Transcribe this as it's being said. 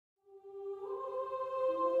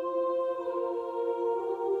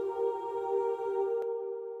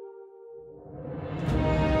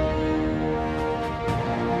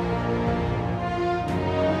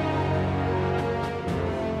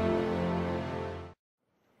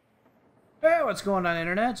Hey, what's going on,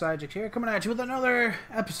 Internet? It's Xiagax here, coming at you with another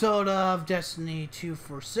episode of Destiny 2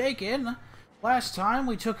 Forsaken. Last time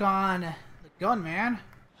we took on the gunman.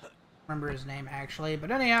 Remember his name, actually.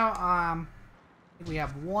 But anyhow, I think we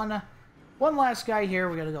have one last guy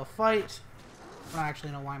here we gotta go fight. I don't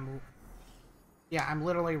actually know why I'm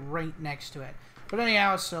literally right next to it. But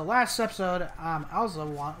anyhow, so last episode, I also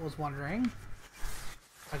was wondering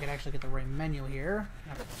if I could actually get the right menu here.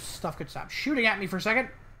 Stuff could stop shooting at me for a second.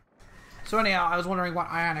 So anyhow, I was wondering what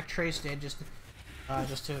Ionic Trace did, just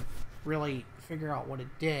to really figure out what it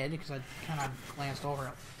did, because I kind of glanced over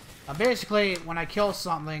it. Basically, when I kill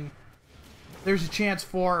something, there's a chance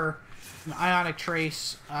for an Ionic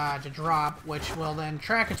Trace to drop, which will then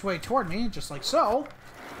track its way toward me, just like so.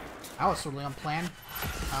 That was totally unplanned.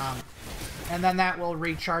 And then that will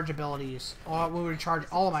recharge abilities, or will recharge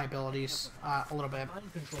all of my abilities a little bit.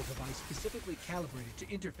 Mind control device specifically calibrated to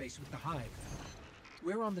interface with the hive.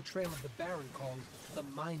 We're on the trail of the Baron called the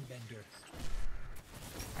Mindbender.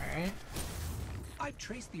 Alright. I've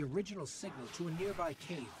traced the original signal to a nearby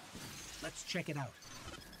cave. Let's check it out.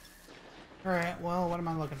 Alright, well, what am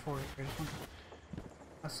I looking for here?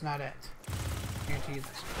 That's not it. Guarantee you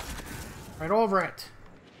this. Right over it.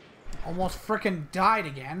 Almost frickin' died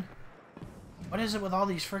again. What is it with all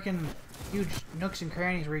these frickin' huge nooks and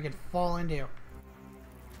crannies where you could fall into?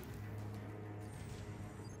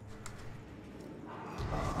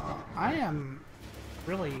 I am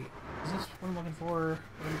really... Is this what I'm looking for?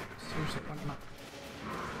 Seriously, what am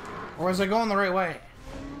I... Or was I going the right way?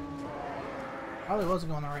 Probably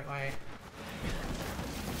wasn't going the right way.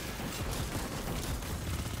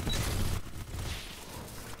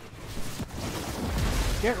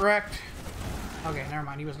 Get wrecked. Okay, never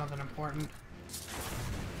mind. He was nothing important.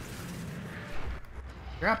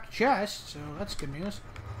 Dropped a chest, so that's good news.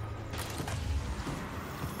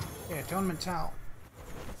 Okay, Atonement Towel.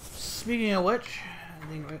 Speaking of which, I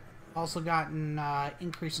think we also gotten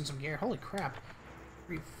increase in some gear. Holy crap!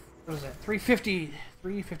 What is it? 350,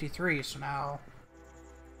 353. So now,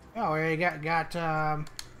 oh, we got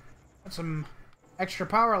some extra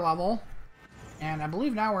power level, and I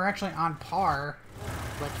believe now we're actually on par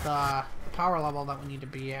with the power level that we need to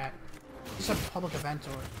be at. Is this a public event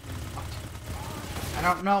or what? I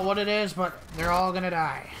don't know what it is, but they're all gonna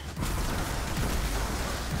die.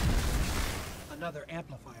 Another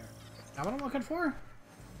amplifier. Is that what I'm looking for?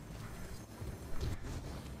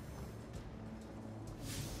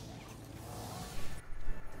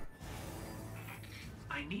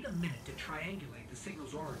 I need a minute to triangulate the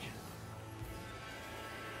signal's origin.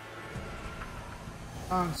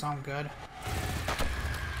 Doesn't sound good.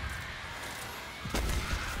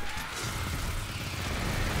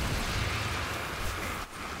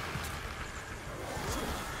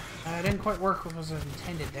 It didn't quite work what was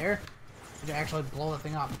intended there. To actually blow the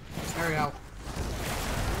thing up. There we go.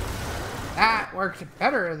 That worked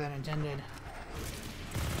better than intended.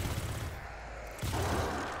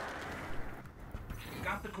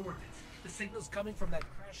 Got the coordinates. The signal's coming from that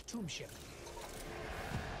crashed tomb ship.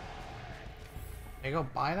 Did I go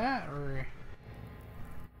buy that, or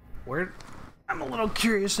where? I'm a little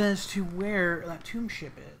curious as to where that tomb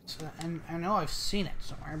ship is. And I know I've seen it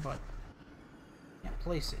somewhere, but I can't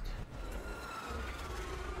place it.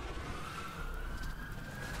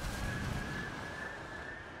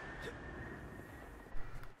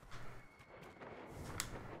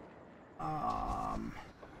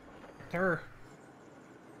 There.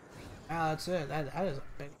 Ah, that's it. That is a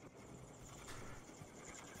big.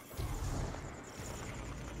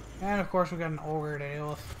 And of course we got an ogre to deal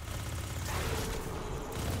with.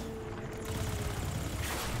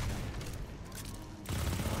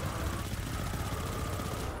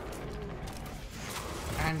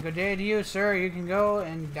 And good day to you, sir. You can go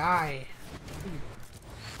and die.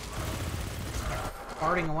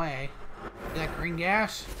 Farting away. Is that green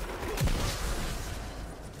gas?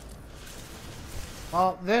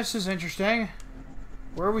 Well, this is interesting.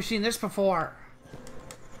 Where have we seen this before?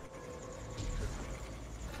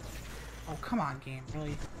 Oh, come on, game.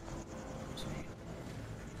 Really?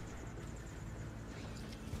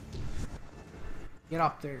 Get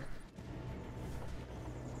up there.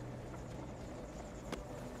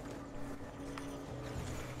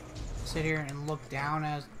 Sit here and look down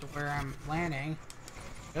as to where I'm landing.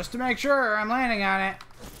 Just to make sure I'm landing on it.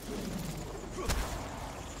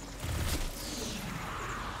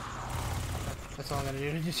 That's all I gotta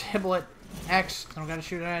do to disable it. X, don't gotta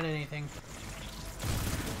shoot at anything. This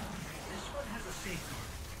one has a safeguard.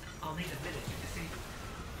 I'll need a minute to disable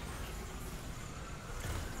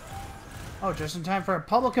it. Oh, just in time for a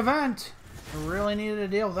public event. I really needed to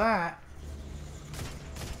deal with that.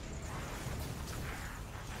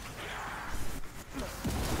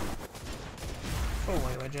 Go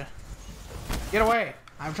away, would you? Get away!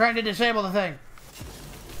 I'm trying to disable the thing.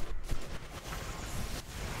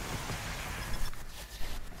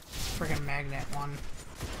 Freaking magnet one.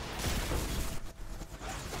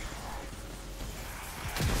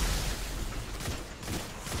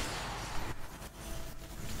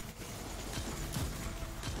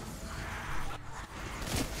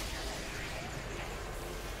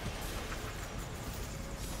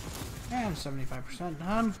 And 75%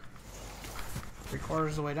 done. 3/4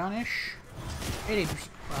 of the way done-ish. 80%.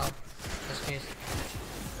 Well, in this case.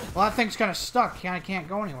 Well, that thing's kind of stuck. I can't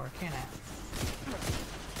go anywhere, can it?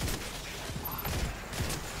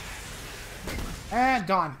 And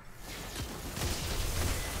done.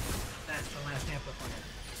 That's the last amplifier.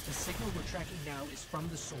 The signal we're tracking now is from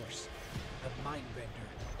the source, the Mindbender.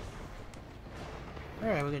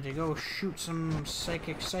 Alright, we're going to go shoot some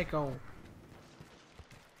psychic psycho.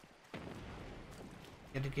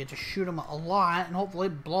 Get to shoot him a lot and hopefully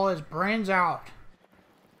blow his brains out.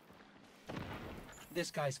 This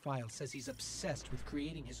guy's file says he's obsessed with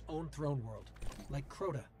creating his own throne world, like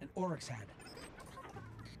Crota and Oryx had.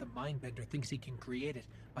 The Mindbender thinks he can create it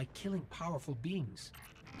by killing powerful beings.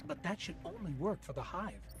 But that should only work for the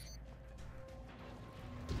Hive.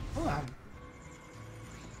 Hold on.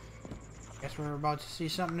 Guess we're about to see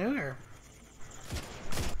something new here.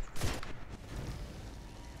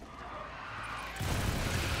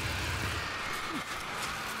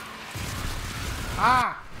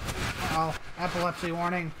 Ah! Uh-oh. Epilepsy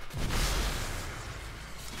warning.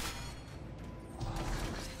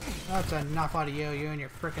 That's enough out of you and your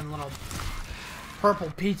freaking little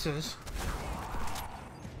purple pizzas.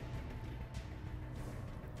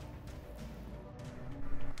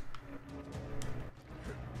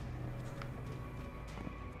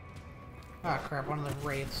 Ah, crap, one of the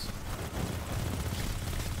wraiths.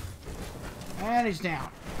 And he's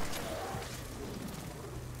down.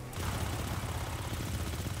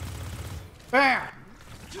 Bam!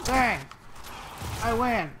 Bang! I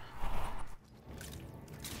win!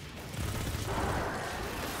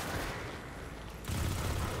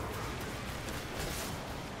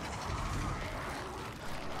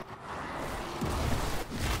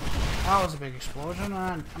 That was a big explosion.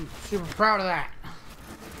 I'm super proud of that.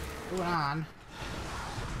 Moving on.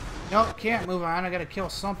 Nope, can't move on. I gotta kill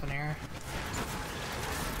something here.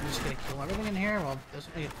 I'm just gonna kill everything in here? Well, this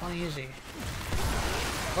will make it plenty easy.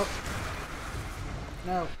 Oh.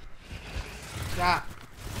 No. Stop.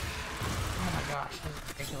 Oh my gosh, this is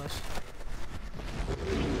ridiculous.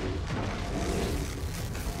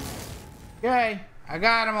 Okay, I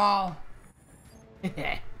got them all.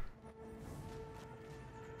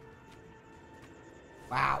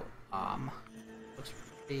 Wow. Looks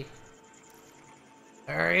pretty.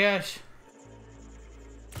 There he is.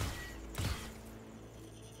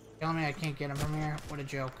 Tell me I can't get him from here. What a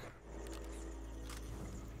joke.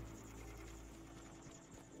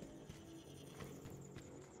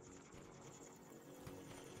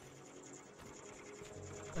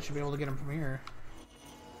 I should be able to get him from here.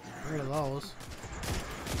 Get rid of those.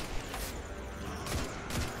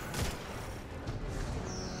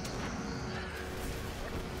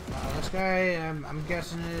 This guy, I'm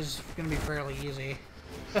guessing, is going to be fairly easy.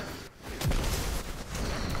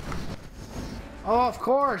 Oh, of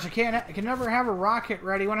course! I can never have a rocket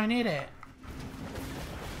ready when I need it.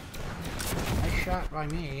 Nice shot by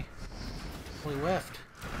me. Fully whiffed.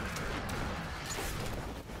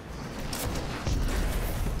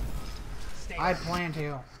 I plan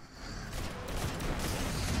to.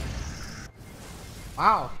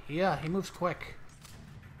 Wow, yeah, he moves quick.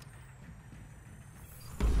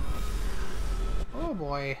 Oh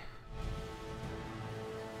boy.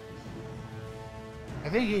 I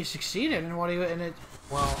think he succeeded in what he in it.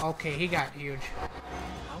 Well, okay, he got huge.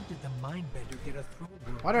 How did the Mindbender get a throne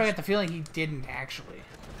world? Why do I get the feeling he didn't actually?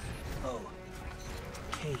 Oh,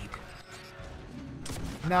 Cade.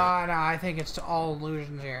 No, I think it's all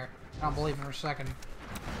illusions here. I don't believe it for a second.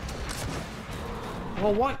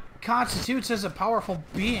 Well, what constitutes as a powerful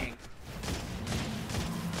being?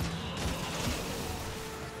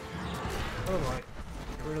 Oh boy.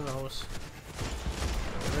 Get rid of those.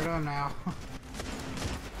 Get rid of them now.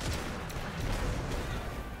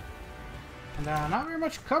 And not very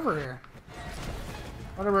much cover here.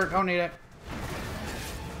 Whatever, don't need it.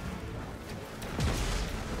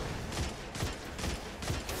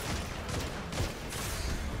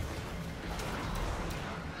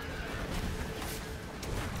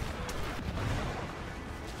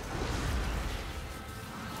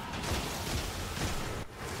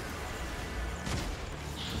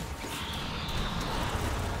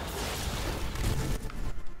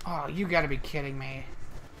 Oh, you gotta be kidding me.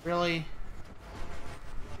 Really?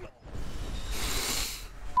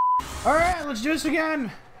 Alright, let's do this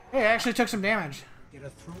again. Hey, I actually took some damage. Get a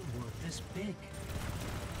throne world this big.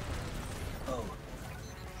 Oh,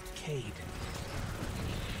 Cade.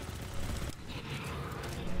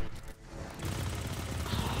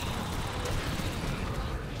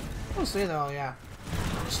 We'll see though, yeah.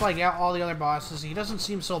 Just like all the other bosses, he doesn't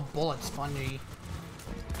seem so bullet spongy.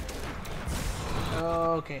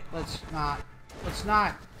 Okay, let's not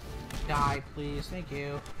die, please. Thank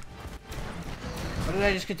you. What did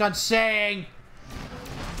I just get done saying?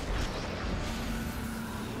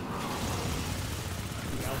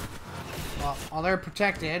 There we go. Well, while they're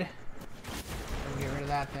protected, we'll get rid of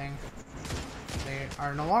that thing. They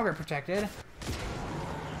are no longer protected.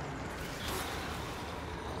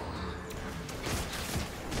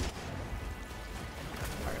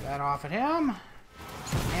 Fire that off at him.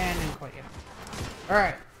 And didn't quite get him.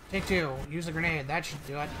 Alright, take two. Use the grenade. That should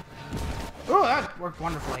do it. Oh, that worked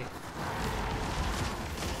wonderfully.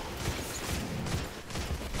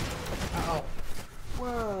 Uh-oh.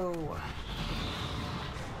 Whoa.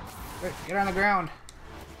 Wait, get on the ground.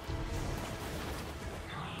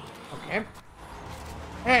 Okay.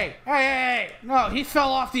 Hey, hey, hey, hey! No, he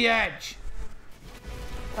fell off the edge.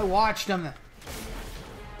 I watched him.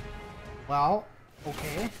 Well,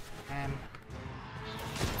 okay.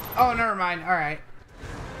 Oh, never mind. Alright.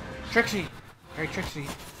 Tricksy. Very tricksy.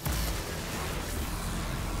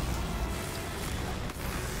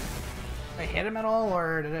 Did I hit him at all,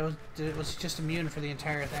 or was he just immune for the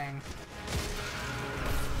entire thing?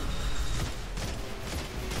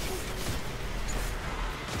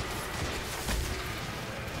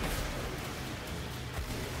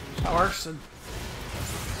 That works. You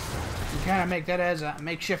kind of make that as a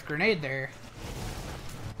makeshift grenade there.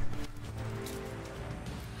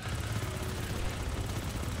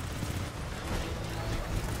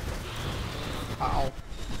 Uh-oh.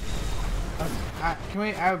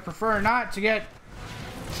 I would prefer not to get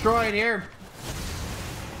destroyed here.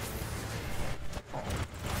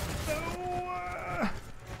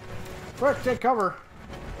 Quick, take cover.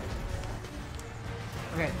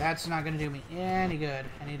 Okay, that's not gonna do me any good.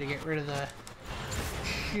 I need to get rid of the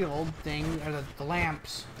shield thing, or the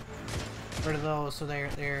lamps. Get rid of those so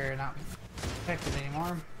they're not protected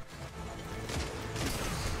anymore.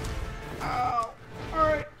 Oh!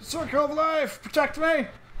 Alright, circle of life, protect me!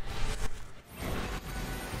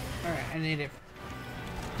 Alright, I need to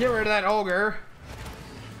get rid of that ogre.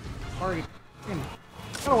 Or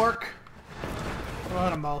it'll work. We'll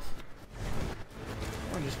hit them both.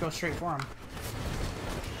 Or just go straight for him.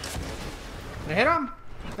 Did I hit him?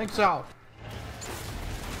 I think so.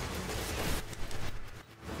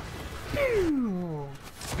 Pew!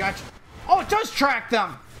 Gotcha. Oh, it does track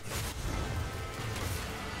them!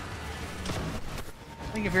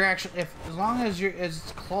 I think if you're actually, as long as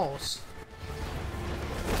it's close.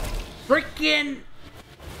 Freaking!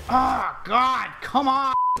 Oh God! Come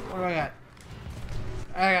on! What do I got?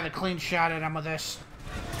 I got a clean shot at him with this.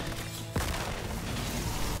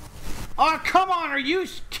 Oh come on! Are you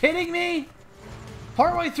kidding me?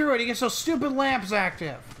 Partway through it, he gets those stupid lamps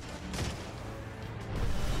active.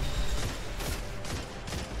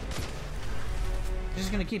 He's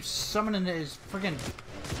just gonna keep summoning his freaking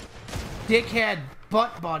dickhead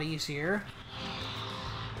butt buddies here.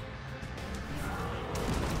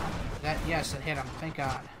 Yes, it hit him. Thank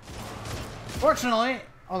God. Fortunately,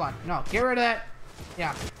 hold on. No, get rid of that.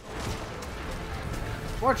 Yeah.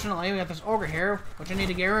 Fortunately, we got this ogre here, which I need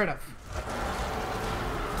to get rid of.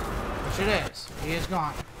 Which it is. He is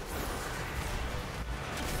gone.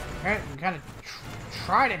 Alright, we can kind of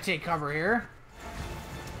try to take cover here.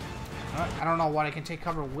 I don't know what I can take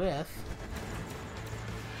cover with.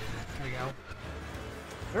 There we go.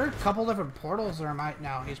 There are a couple different portals, or am I?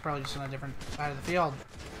 No, he's probably just on a different side of the field.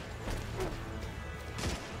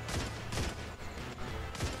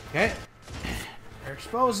 Okay. They're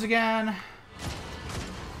exposed again.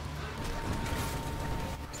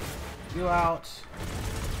 You out.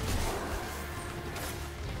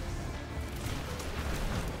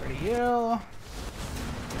 Pretty heal.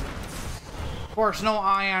 Of course, no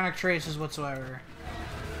ionic traces whatsoever.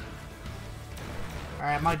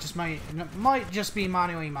 Alright, it might just be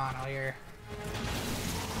mano a mano here.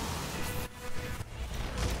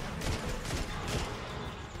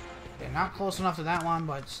 Okay, not close enough to that one,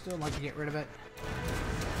 but still like to get rid of it.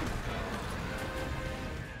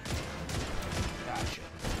 Gotcha.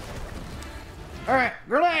 Alright,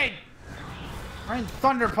 grenade! Rain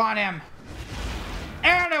thunder upon him.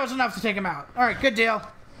 And that was enough to take him out. Alright, good deal.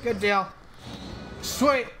 Good deal.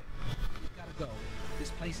 Sweet. Gotta go. This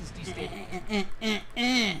place is destabilized.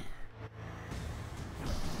 I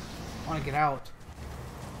want to get out.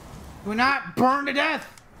 Do we not burn to death?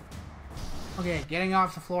 Okay, getting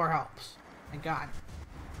off the floor helps. Thank God.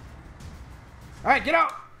 Alright, get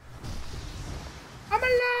out! I'm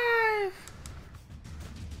alive!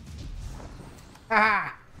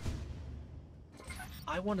 Haha!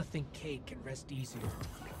 I want to think Cade can rest easier,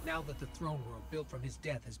 now that the throne world built from his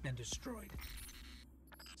death has been destroyed.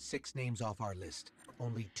 6 names off our list.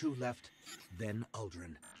 Only 2 left, then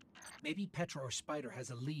Uldren. Maybe Petra or Spider has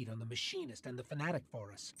a lead on the Machinist and the Fanatic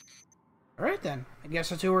for us. Alright then, I guess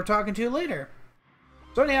that's who we're talking to later.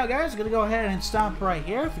 So anyhow guys, I'm going to go ahead and stop right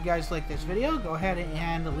here. If you guys like this video, go ahead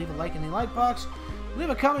and leave a like in the like box. Leave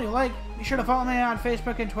a comment if you like. Be sure to follow me on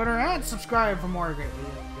Facebook and Twitter, and subscribe for more great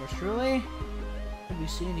videos. Yours truly, I'll be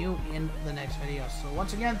seeing you in the next video. So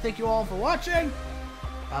once again, thank you all for watching.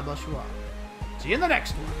 God bless you all. See you in the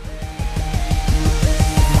next one.